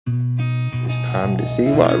time to see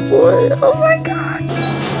my boy. Oh my God.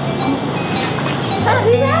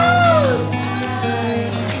 Happy Rose!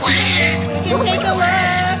 You can take a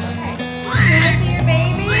look. You want to see your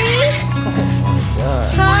baby?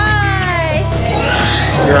 God. Hi!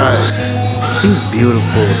 God, he's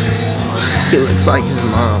beautiful. He looks like his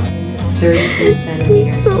mom. 30%.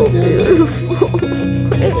 He's so beautiful.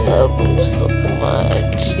 I love him so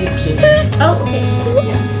much. Oh, okay.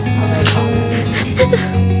 Yeah. All right.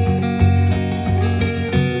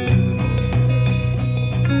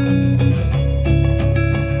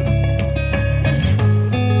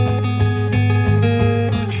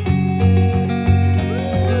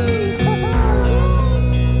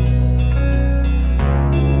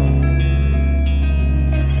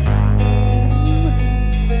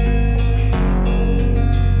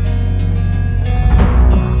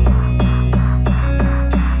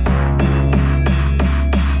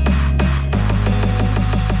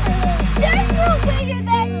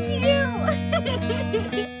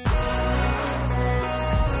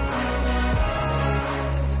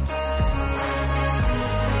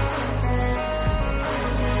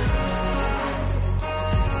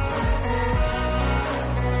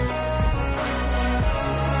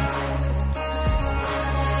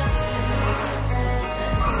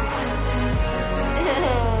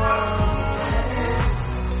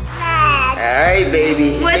 Alright,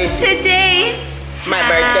 baby. What's today? My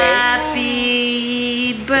birthday.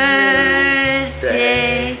 Happy birthday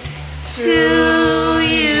to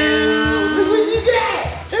you. Look what you got.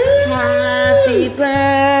 Happy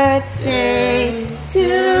birthday to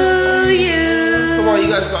you. Come on, you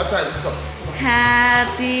guys go outside. Let's go.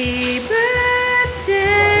 Happy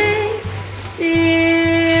birthday,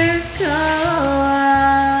 dear Koa.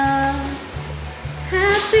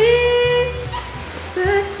 Happy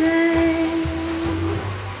birthday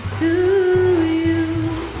to you.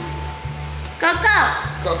 Coco.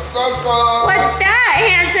 Go, go, go. What's that,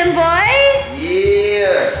 handsome boy?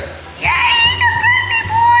 Yeah. Yay, the birthday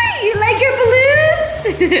boy! You like your balloons?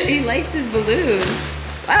 He likes his balloons.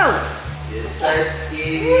 Wow. Yes, sir,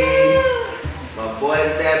 Ski. My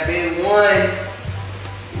boy's that big one.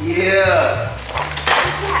 Yeah.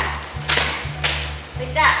 What's that?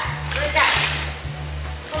 Like that. Like that.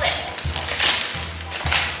 Pull it.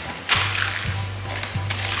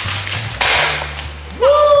 Woo!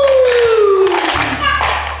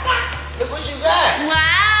 Look what you got.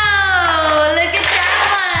 Wow! Look at that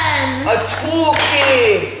one. A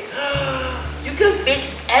toolkit. You can fix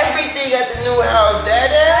everything at the new house,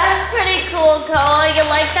 Daddy. That's pretty cool, Koa. You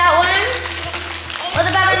like that one? What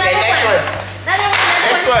about Okay, another next one. Another one.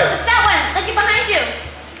 Next one. What's that one? Look it behind you.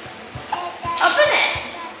 Open it.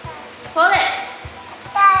 Pull it.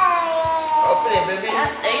 Open it, baby.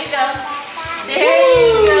 Yep, there you go. There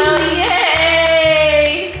you go.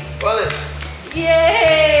 Yay! Pull it.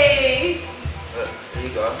 Yay! There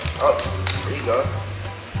you go. Oh, there you go.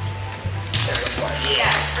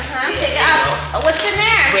 Yeah. Take it out. Oh, what's in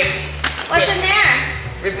there? Rip. What's in there?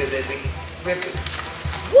 Rip it, baby. Rip it.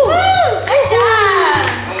 Woo! Good job!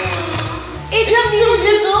 It's a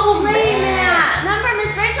musical playmat. Remember,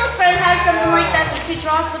 Miss Rachel's friend has something like that that she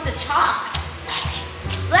draws with the chalk.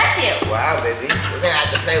 Bless you. Wow, baby. We're gonna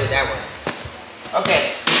have to play with that one.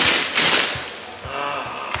 Okay.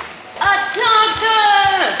 A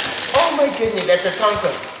Tonka! Oh my goodness, that's a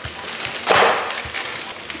Tonka.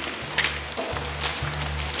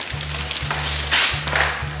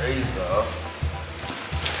 There you go.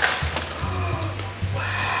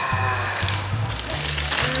 Wow.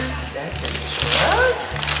 That's a truck?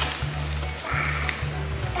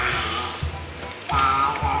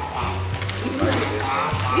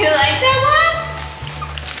 You like that one?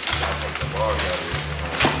 I'll take the ball out of this.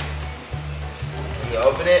 Can you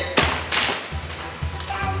open it?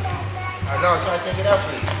 I know, I'm trying to take it out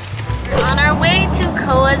for you. We're on our way to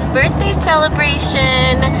Koa's birthday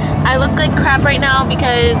celebration. I look like crap right now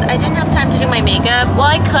because I didn't have time to do my makeup. Well,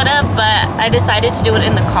 I could have, but I decided to do it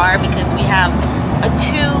in the car because we have a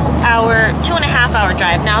 2.5 hour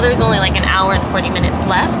drive. Now there's only like an hour and 40 minutes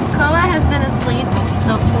left. Koa has been asleep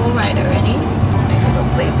the whole ride already.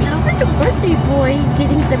 Baby, look at the birthday boy. He's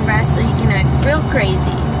getting some rest so he can act real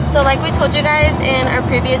crazy. So like we told you guys in our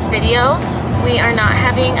previous video, we are not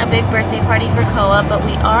having a big birthday party for Koa, but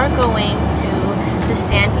we are going to the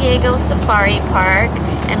San Diego Safari Park,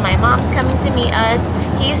 and my mom's coming to meet us.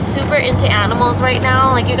 He's super into animals right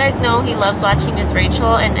now. Like you guys know, he loves watching Miss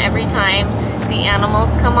Rachel, and every time the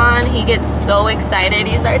animals come on, he gets so excited.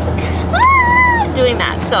 He starts doing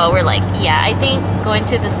that. So we're like, yeah, I think going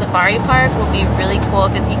to the safari park will be really cool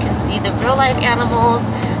because you can see the real life animals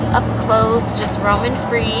up close, just roaming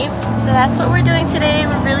free. So that's what we're doing today.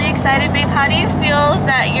 We're really excited, babe. How how do you feel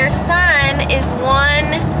that your son is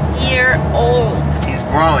 1 year old? He's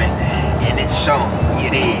growing, and it's showing.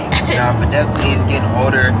 It is. You know, but definitely he's getting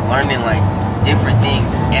older, learning like different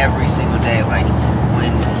things every single day. Like when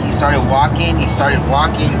he started walking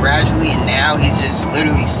gradually, and now he's just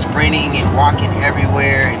literally sprinting and walking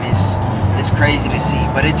everywhere, and it's crazy to see,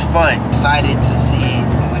 but it's fun. Excited to see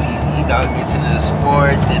when he's, you know, gets into the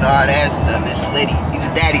sports and all that stuff. It's litty. He's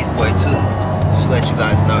a daddy's boy too. Just to let you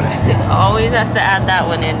guys know that. Always has to add that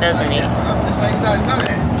one in, doesn't he? Just let you guys know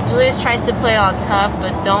that. Julius tries to play all tough,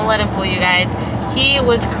 but don't let him fool you guys. He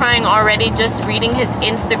was crying already just reading his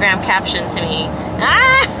Instagram caption to me.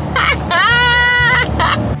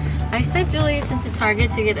 I sent Julius into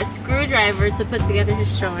Target to get a screwdriver to put together his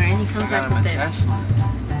stroller, and he comes back with this. Tesla.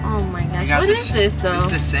 Oh my gosh, what is this though? It's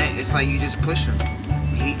the same. It's like you just push him.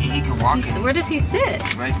 He can walk in. Where does he sit?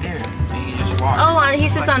 Right there. And he just walks. Oh, he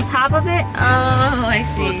sits like on top of it? Oh, I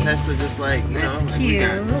see. Little Tesla, just like, you know. That's cute.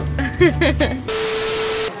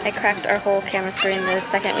 I cracked our whole camera screen the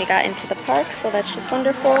second we got into the park, so that's just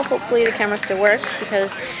wonderful. Hopefully the camera still works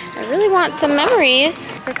because I really want some memories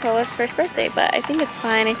for Koa's first birthday, but I think it's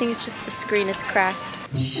fine. I think it's just the screen is cracked.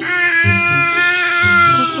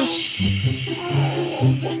 Coco, shh.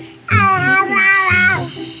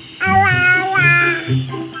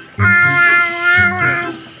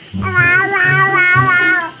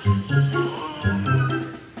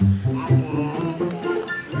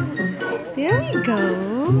 There we go.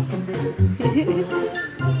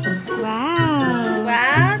 Wow.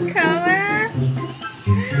 Wow, Koa.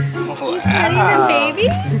 Wow. Petting the baby?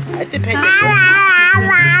 I did pet the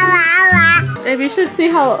Baby, you should see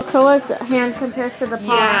how Koa's hand compares to the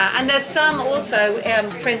paw. Yeah, and there's some also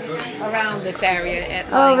prints around this area at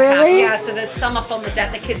Oh, Lion really? Camp. Yeah, so there's some up on the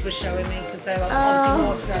deck the kids were showing me because they were obviously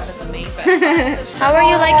more observant than me. But How are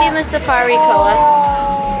you liking the safari, Koa?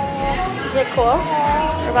 Is it cool?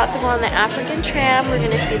 We're about to go on the African tram. We're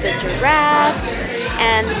going to see the giraffes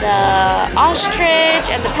and the ostrich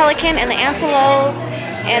and the pelican and the antelope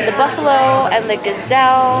and the buffalo and the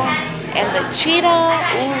gazelle and the cheetah.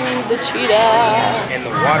 Ooh, the cheetah. And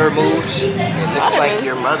the water moose. It looks like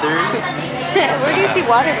your mother. Where do you see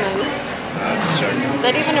water moose? Is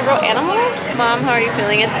that even a real animal? Mom, how are you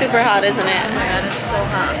feeling? It's super hot, isn't it? Oh my god, it's so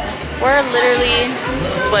hot. We're literally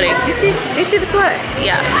sweating. Do you see the sweat?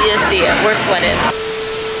 Yeah, you see it. We're sweating.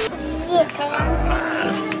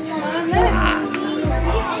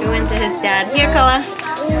 Too into his dad. Here, Koa.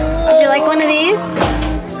 Would you like one of these?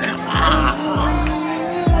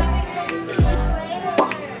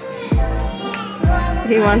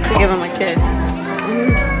 He wants to give him a kiss.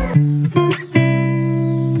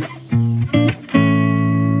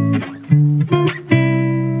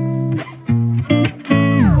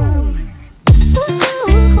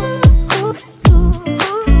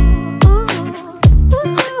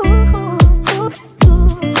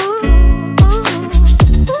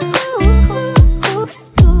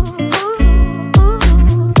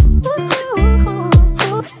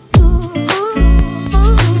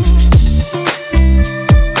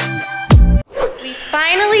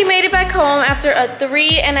 After a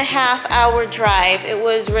 3.5 hour drive. It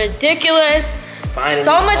was ridiculous. Finally,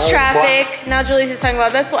 so much traffic. Now Julius is talking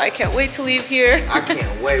about that's why I can't wait to leave here. I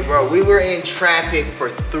can't wait, bro. We were in traffic for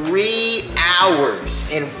 3 hours.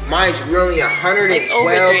 And mind you, we're only 112,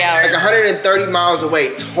 over 3 hours. like 130 miles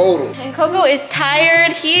away total. And Coco is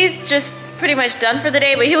tired. He's just pretty much done for the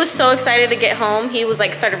day, but he was so excited to get home. He was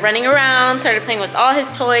like, started running around, started playing with all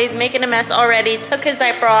his toys, making a mess already, took his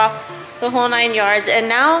diaper off, the whole 9 yards. And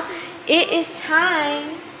now it is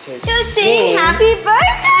time to sing happy birthday.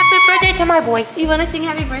 Happy birthday to my boy. You want to sing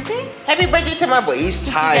happy birthday? Happy birthday to my boy. He's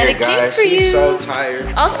tired, guys. He's so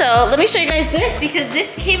tired. Also, let me show you guys this because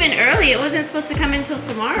this came in early. It wasn't supposed to come in until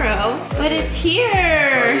tomorrow, but it's here.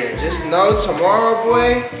 Oh yeah, just know tomorrow,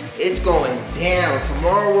 boy, it's going down.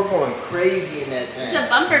 Tomorrow we're going crazy in that thing. It's a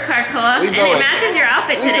bumper car, Koa, and it matches your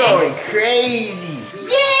outfit today. We're going crazy.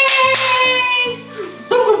 Yay!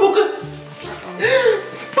 Booga booga.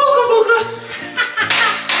 Booga booga.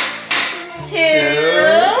 2,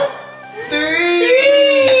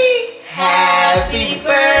 3. Happy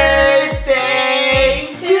birthday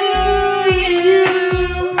to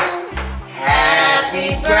you. Happy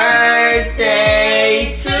birthday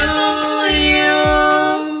to you.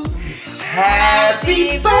 Happy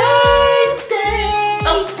birthday,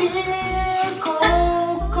 dear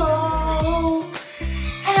Coco.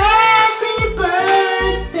 Happy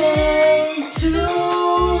birthday to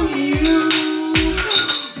you.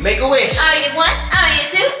 Make a wish. Oh, you one? Oh, you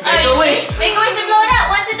two? Make a wish. Make a wish and blow it out.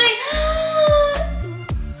 1, 2, 3.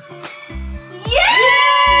 Yay!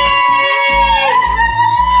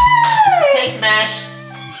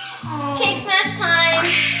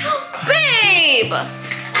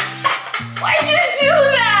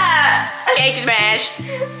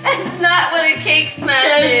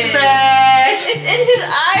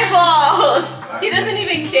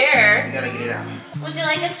 gotta get it out. Would you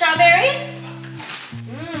like a strawberry?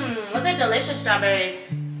 Mmm, those are delicious strawberries.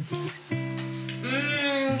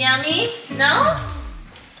 Mmm, yummy? No?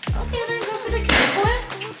 Okay, then go for the cake, boy.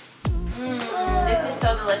 Mmm, this is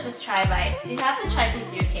so delicious. Try a bite. You have to try a piece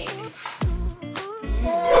of your cake.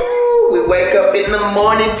 We wake up in the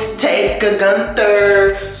morning to take a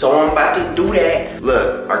Gunther. So I'm about to do that.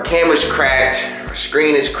 Look, our camera's cracked. Our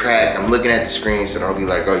screen is cracked. I'm looking at the screen, so don't be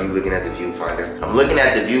like, oh, you looking at the viewfinder. I'm looking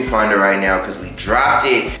at the viewfinder right now because we dropped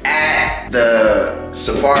it at the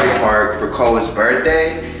safari park for Koa's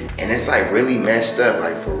birthday. And it's like really messed up,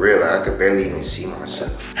 like for real. Like, I could barely even see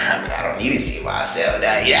myself. I mean, I don't need to see myself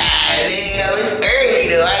now. Yeah, it's early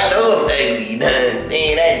though. I know I'm ugly, you know what I'm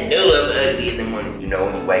saying? I know I'm ugly in the morning. You know,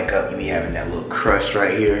 when you wake up, you be having that little crust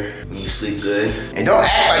right here when you sleep good. And don't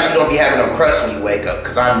act like you don't be having no crust when you wake up,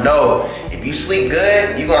 because I know if you sleep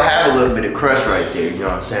good, you're gonna have a little bit of crust right there, you know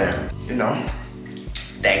what I'm saying? You know,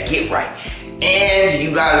 that get right. And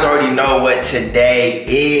you guys already know what today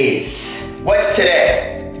is. What's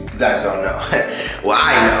today? You guys don't know. Well,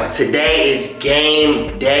 I know. Today is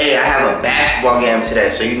game day. I have a basketball game today,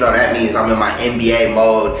 so you know that means I'm in my NBA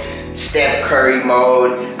mode, Steph Curry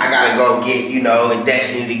mode. I gotta go get, you know,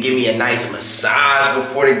 Destiny to give me a nice massage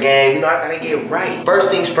before the game. You know, I gotta get right.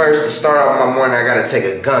 First things first, to start off my morning, I gotta take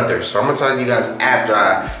a Gunther. So I'm gonna talk to you guys after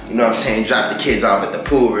I, you know what I'm saying, drop the kids off at the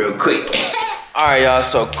pool real quick. All right, y'all,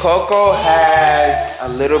 so Coco has a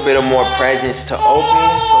little bit of more presents to open,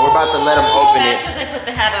 so we're about to let him open it. Because I put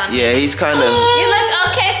the hat on. Yeah, he's kind of... You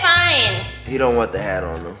look okay, fine. He don't want the hat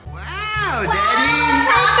on, though. Wow, Daddy.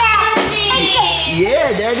 Sushi.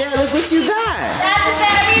 Yeah, Dad, look what you got. That's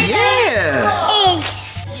very Yeah. cool.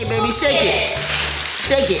 Yeah, baby, shake it.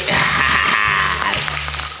 Shake it.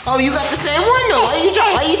 Oh, you got the same one, though. Why you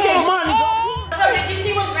take mine? Oh, did you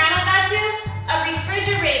see what Grandma got you? A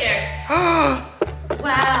refrigerator.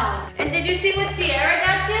 Wow. And did you see what Sierra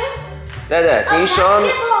got you? Dad, can you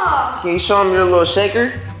show him your little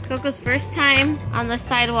shaker? Coco's first time on the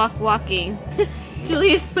sidewalk walking.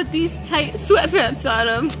 Julius put these tight sweatpants on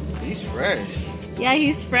him. He's fresh. Yeah,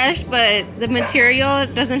 he's fresh, but the material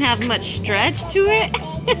doesn't have much stretch to it.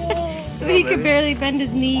 So he can barely bend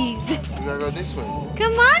his knees. You gotta go this way.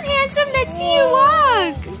 Come on, handsome, let's see you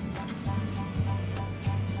walk.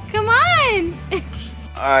 Come on.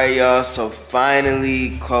 Alright, y'all, so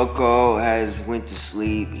finally Coco has went to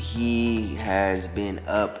sleep. He has been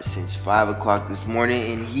up since 5 o'clock this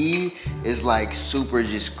morning, and he is like super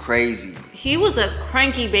just crazy. He was a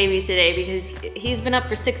cranky baby today because he's been up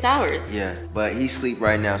for 6 hours. Yeah, but he's asleep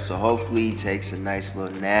right now, so hopefully he takes a nice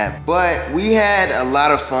little nap. But we had a lot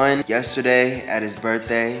of fun yesterday at his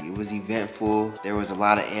birthday. It was eventful. There was a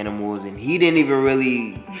lot of animals, and he didn't even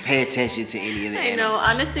really pay attention to any of the animals. I know,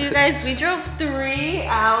 honestly, you guys, we drove 3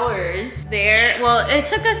 hours there. Well, it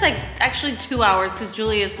took us like actually 2 hours because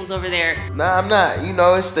Julius was over there. Nah, I'm not. You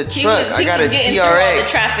know, it's the truck. I got a TRX. All the TRX.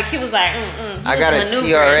 traffic. He was like, I got a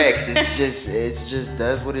TRX. It just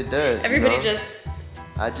does what it does. Everybody, you know?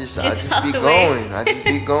 I just be going. I just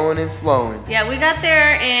be going and flowing. Yeah, we got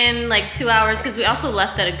there in like 2 hours because we also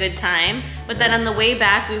left at a good time. But then on the way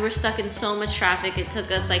back, we were stuck in so much traffic. It took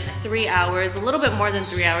us like 3 hours, a little bit more than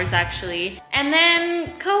 3 hours actually. And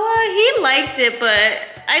then Koa, he liked it,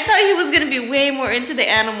 but I thought he was gonna be way more into the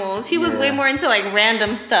animals. He was way more into like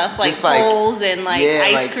random stuff, like bowls and like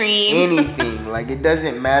ice cream. Anything. Like it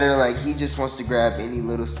doesn't matter. Like he just wants to grab any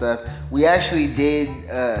little stuff. We actually did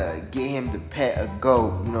get him to pet a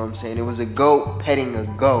goat. You know what I'm saying? It was a goat petting a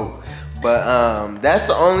goat. But that's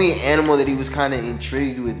the only animal that he was kind of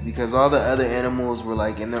intrigued with, because all the other animals were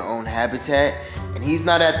like in their own habitat. And he's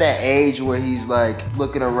not at that age where he's like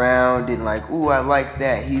looking around and like, ooh, I like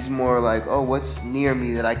that. He's more like, oh, what's near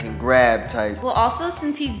me that I can grab type. Well, also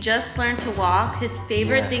since he just learned to walk, his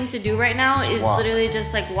favorite thing to do right now is literally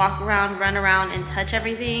just like walk around, run around and touch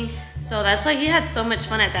everything. So that's why he had so much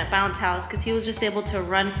fun at that bounce house, because he was just able to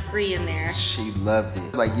run free in there. She loved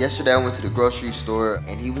it. Like yesterday I went to the grocery store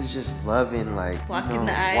and he was just loving like walking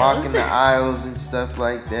the aisles. Walking the aisles and stuff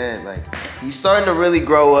like that. Like he's starting to really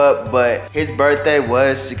grow up, but his birthday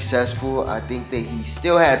was successful. I think that he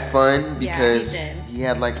still had fun because he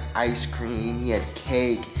had like ice cream, he had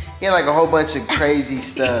cake. He had like a whole bunch of crazy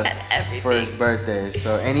stuff for his birthday.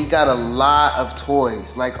 So, and he got a lot of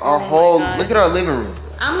toys. Like our whole, look at our living room.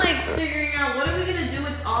 I'm like figuring out what are we gonna do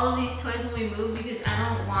with all of these toys when we move, because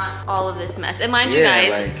I don't want all of this mess. And mind you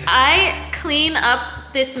guys, like, I clean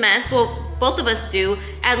up this mess, well, both of us do,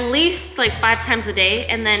 at least like 5 times a day.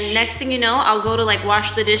 And then next thing you know, I'll go to like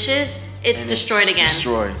wash the dishes. It's destroyed again.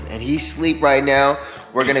 Destroyed. And he's asleep right now.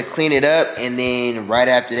 We're gonna clean it up, and then right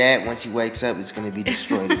after that, once he wakes up, it's gonna be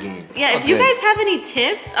destroyed again. Yeah, if you guys have any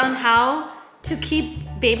tips on how to keep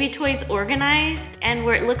baby toys organized and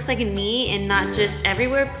where it looks like a knee and not just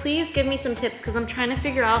everywhere, please give me some tips because I'm trying to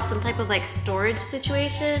figure out some type of like storage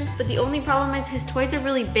situation. But the only problem is his toys are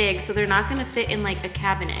really big, so they're not gonna fit in like a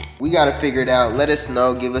cabinet. We gotta figure it out. Let us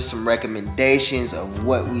know, give us some recommendations of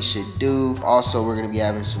what we should do. Also, we're gonna be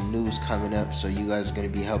having some news coming up, so you guys are gonna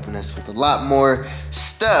be helping us with a lot more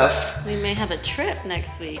stuff. We may have a trip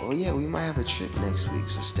next week. Oh yeah, we might have a trip next week,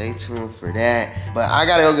 so stay tuned for that. But I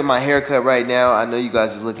gotta go get my hair cut right now. I know you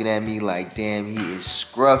guys are looking at me like, damn, he is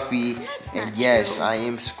scruffy. And yes, I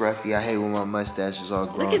am scruffy. I hate when my mustache is all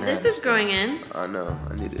grown. Look at this is growing in. I know.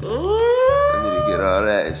 I need to get all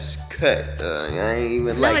that cut. I ain't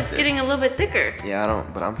even like that. No, it's getting a little bit thicker. Yeah, I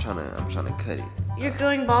don't. But I'm trying to cut it. You're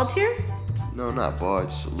going bald here? No, not bald,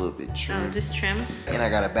 just a little bit trim. Oh, just trim? And I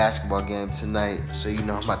got a basketball game tonight, so you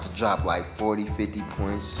know I'm about to drop like 40, 50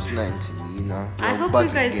 points. It's nothing to me, you know. I hope you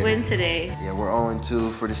guys win today. Yeah, we're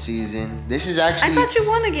 0-2 for the season. This is actually... I thought you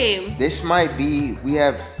won a game. This might be... We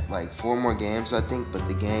have like 4 more games, I think, but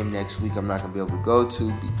the game next week I'm not gonna be able to go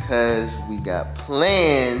to because we got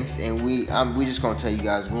plans, and we just gonna tell you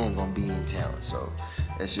guys we ain't gonna be in town, so...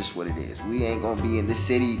 That's just what it is. We ain't gonna be in the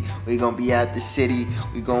city. We gonna be at the city.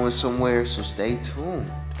 We going somewhere, so stay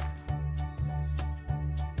tuned.